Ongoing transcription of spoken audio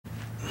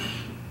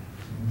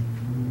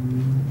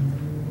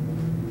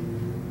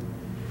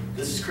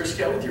is Chris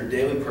Kell with your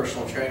daily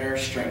personal trainer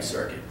strength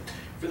circuit.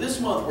 For this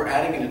month, we're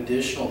adding an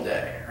additional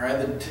day. All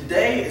right,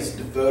 today is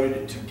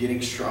devoted to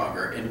getting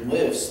stronger in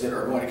lifts that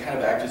are going to kind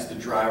of act as the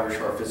drivers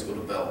for our physical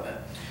development.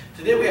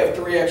 Today we have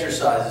 3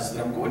 exercises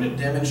that I'm going to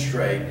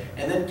demonstrate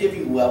and then give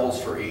you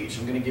levels for each.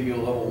 I'm going to give you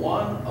a level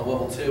 1, a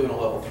level 2, and a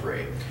level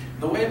 3.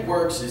 The way it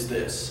works is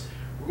this.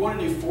 We're going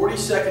to do 40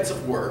 seconds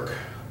of work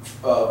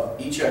of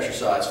each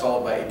exercise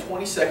followed by a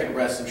 20-second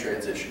rest and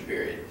transition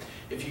period.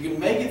 If you can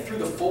make it through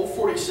the full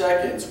 40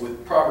 seconds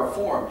with proper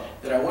form,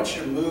 then I want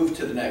you to move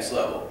to the next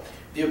level.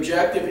 The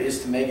objective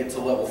is to make it to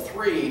level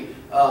 3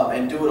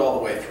 and do it all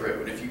the way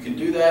through. And if you can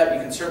do that,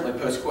 you can certainly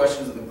post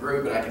questions in the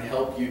group and I can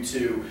help you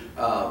to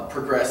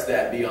progress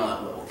that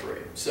beyond level 3.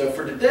 So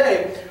for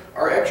today,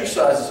 our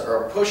exercises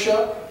are a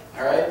push-up,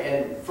 all right?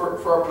 And for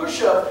our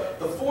push-up,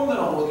 the form that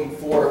I'm looking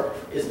for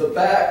is the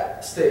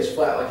back stays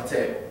flat like a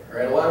table, all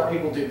right? A lot of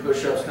people do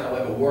push-ups kind of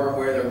like a worm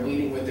where they're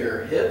leading with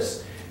their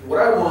hips. And what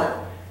I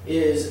want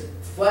is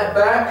flat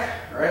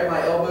back, all right?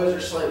 My elbows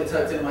are slightly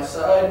tucked into my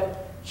side.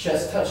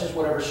 Chest touches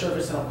whatever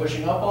surface that I'm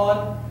pushing up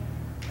on,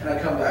 and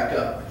I come back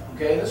up.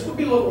 Okay, this would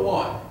be level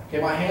 1. Okay,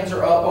 my hands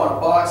are up on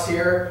a box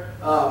here.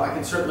 I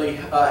can certainly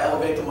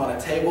elevate them on a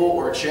table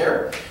or a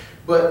chair,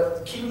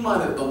 but keep in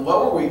mind that the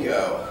lower we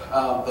go,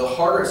 the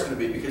harder it's going to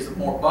be because the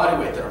more body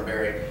weight that I'm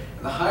bearing,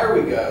 and the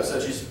higher we go,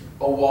 such as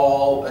a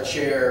wall, a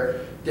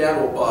chair, down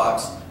to a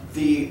box,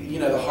 the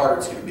harder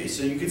it's going to be.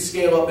 So you could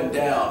scale up and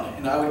down,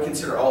 and I would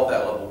consider all of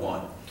that level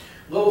 1.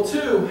 Level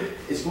 2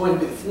 is going to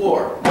be the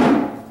floor.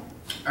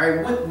 All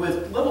right,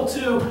 with level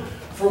 2,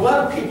 for a lot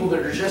of people that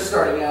are just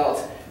starting out,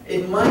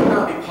 it might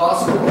not be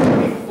possible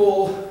to be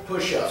full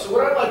push-up. So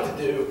what I'd like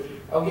to do,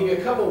 I'll give you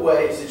a couple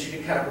ways that you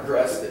can kind of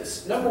progress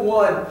this. Number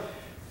 1,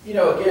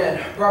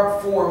 again,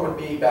 proper form would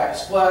be back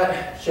is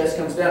flat, chest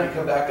comes down, you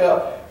come back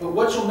up. But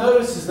what you'll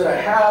notice is that I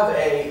have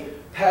a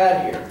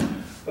pad here.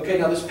 Okay,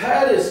 now this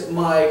pad is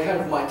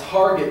my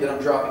target that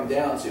I'm dropping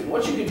down to. And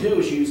what you can do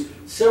is use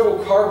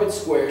several carpet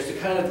squares to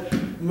kind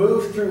of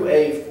move through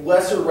a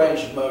lesser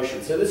range of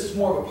motion. So this is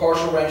more of a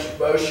partial range of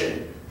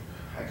motion.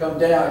 I come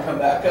down, I come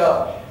back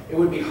up. It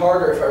would be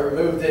harder if I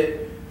removed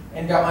it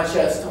and got my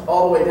chest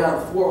all the way down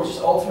the floor, which is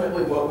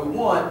ultimately what we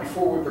want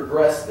before we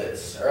progress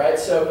this. All right,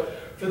 so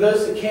for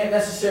those that can't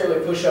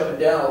necessarily push up and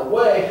down all the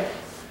way,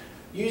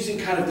 using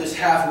kind of this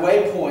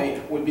halfway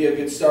point would be a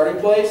good starting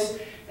place.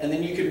 And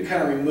then you can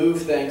kind of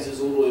remove things as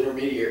a little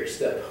intermediary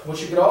step.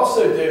 What you could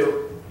also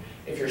do,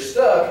 if you're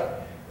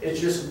stuck, is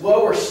just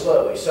lower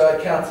slowly. So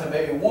I'd count to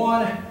maybe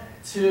 1,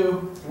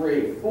 2,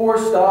 3, 4,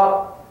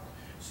 stop,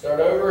 start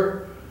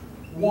over,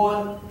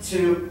 1,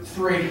 2,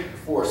 3,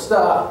 4,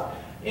 stop.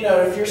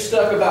 If you're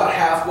stuck about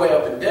halfway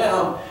up and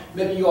down,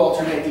 maybe you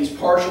alternate these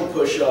partial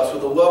push-ups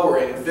with a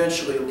lowering, and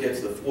eventually you'll get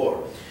to the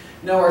floor.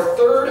 Now our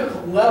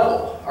third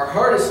level, our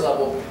hardest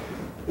level,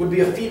 would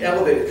be a feet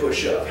elevated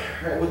push-up.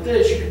 Right, with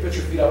this, you can put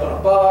your feet up on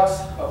a box,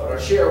 up on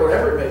a chair,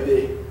 whatever it may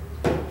be.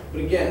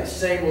 But again, the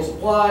same rules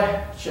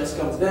apply. Chest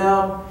comes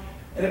down,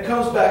 and it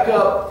comes back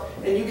up.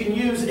 And you can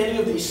use any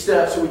of these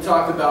steps that we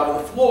talked about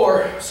on the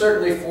floor,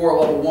 certainly for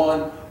level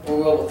 1 or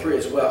level 3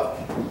 as well.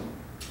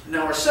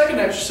 Now, our second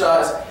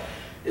exercise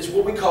is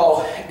what we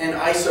call an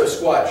iso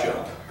squat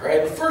jump. All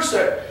right, the first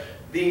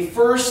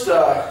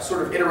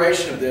sort of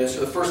iteration of this,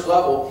 or the first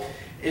level,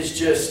 is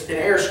just an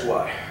air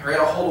squat. All right,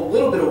 I'll hold a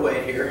little bit of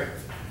weight here,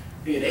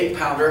 be an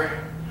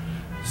 8-pounder.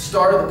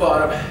 Start at the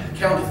bottom,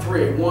 count to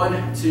 3.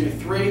 1, 2,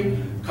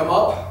 3, come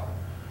up.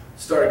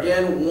 Start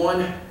again,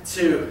 1,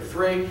 2,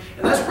 3. And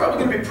that's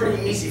probably going to be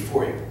pretty easy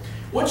for you.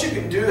 Once you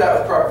can do that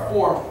with proper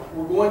form,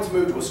 we're going to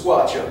move to a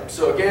squat jump.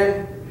 So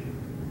again,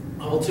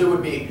 level 2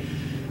 would be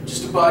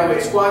just a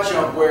bodyweight squat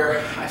jump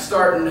where I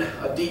start in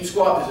a deep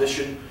squat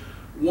position.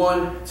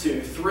 1,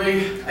 2,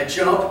 3, I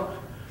jump.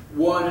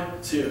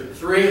 1, 2,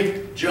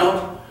 3,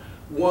 jump.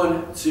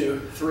 1, 2,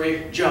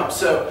 3, jump.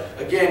 So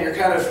again,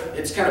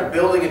 it's kind of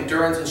building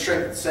endurance and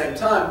strength at the same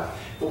time.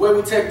 The way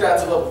we take that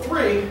to level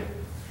 3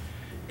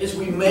 is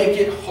we make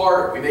it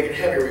harder, we make it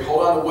heavier, we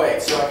hold on to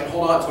weight. So I can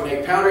hold on to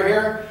an 8-pounder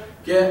here,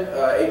 again,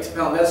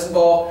 8-pound medicine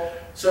ball.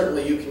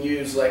 Certainly you can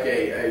use like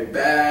a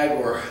bag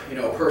or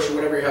a purse or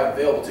whatever you have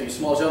available to you.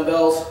 Small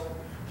dumbbells,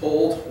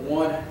 hold,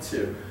 1,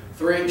 2,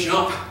 3,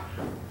 jump.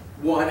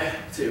 1,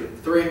 2,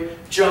 3,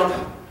 jump.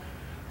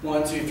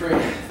 1, 2, 3.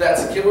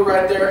 That's a killer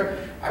right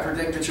there. I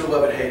predict that you'll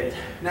love it, hate it.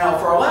 Now,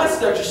 for our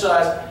last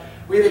exercise,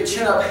 we have a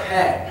chin-up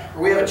hang,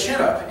 or we have a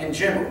chin-up in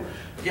general.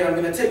 Again, I'm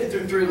going to take you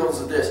through 3 levels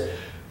of this.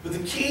 But the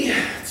key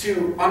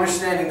to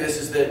understanding this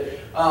is that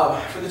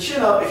for the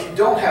chin-up, if you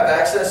don't have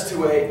access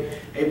to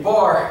a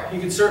bar, you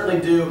can certainly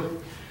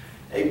do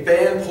a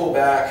band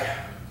pullback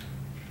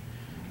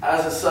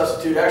as a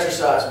substitute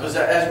exercise. But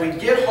as we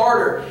get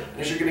harder,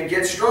 and as you're going to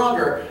get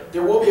stronger,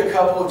 there will be a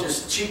couple of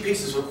just cheap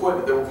pieces of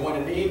equipment that we're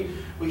going to need.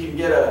 We can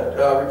get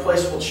a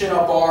replaceable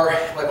chin-up bar,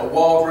 like a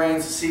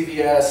Walgreens,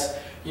 CVS,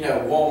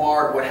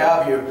 Walmart, what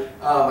have you.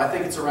 I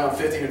think it's around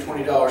 $15 to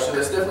 $20, so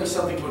that's definitely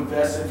something to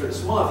invest in for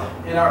this month.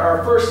 And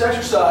our first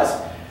exercise,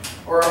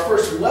 or our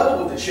first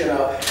level with the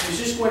chin-up, is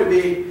just going to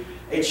be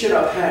a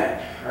chin-up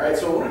hang. All right,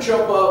 so I want to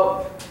jump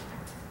up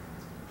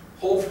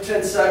hold for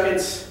 10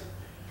 seconds,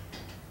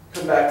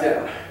 come back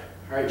down.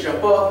 All right,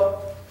 jump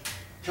up,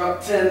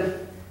 drop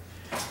 10,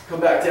 come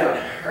back down.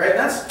 All right, and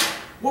that's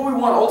what we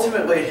want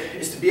ultimately,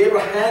 is to be able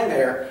to hang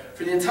there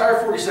for the entire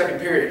 40-second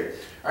period.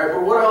 All right,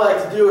 but what I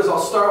like to do is I'll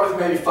start with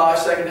maybe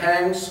 5-second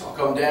hangs, I'll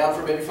come down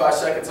for maybe 5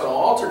 seconds, and I'll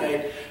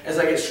alternate. As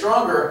I get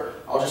stronger,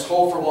 I'll just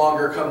hold for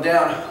longer, come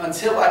down,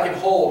 until I can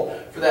hold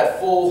for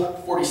that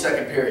full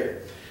 40-second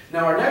period.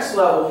 Now our next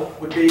level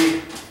would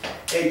be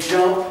a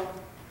jump,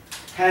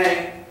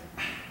 hang,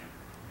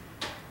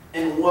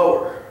 and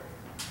lower.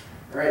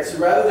 All right, so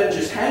rather than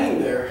just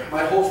hanging there, I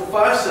might hold for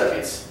 5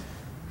 seconds,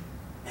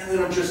 and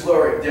then I'm just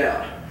lowering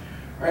down.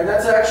 All right,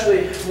 that's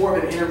actually more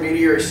of an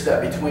intermediary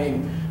step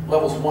between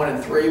levels 1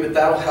 and 3, but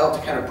that'll help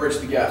to kind of bridge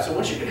the gap. So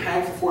once you can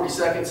hang for 40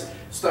 seconds,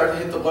 start to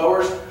hit the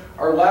lowers.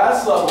 Our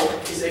last level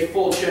is a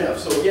full chin-up.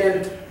 So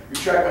again,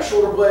 retract my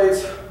shoulder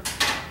blades,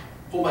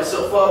 pull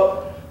myself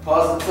up,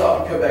 pause at the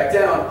top, and come back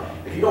down.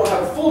 If you don't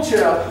have a full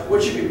chin-up,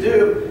 what you can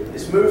do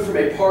is move from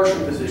a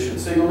partial position.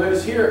 So you'll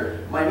notice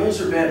here, my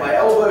knees are bent, my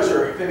elbows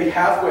are maybe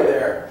halfway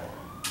there.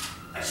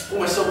 I just pull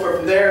myself up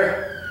from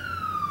there.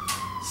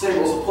 Same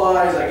rules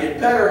apply. As I get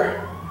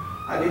better,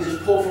 I can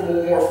just pull from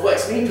a more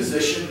flexed knee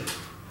position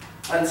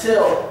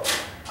until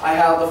I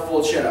have the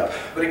full chin-up.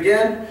 But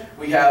again,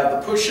 we have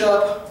the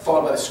push-up,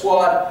 followed by the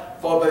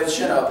squat, followed by the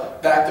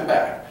chin-up, back to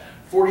back.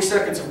 40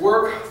 seconds of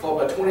work,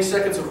 followed by 20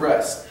 seconds of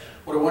rest.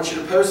 What I want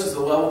you to post is the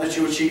level that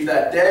you achieved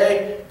that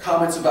day,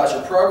 comments about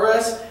your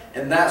progress,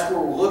 and that's where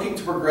we're looking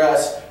to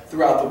progress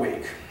throughout the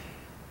week.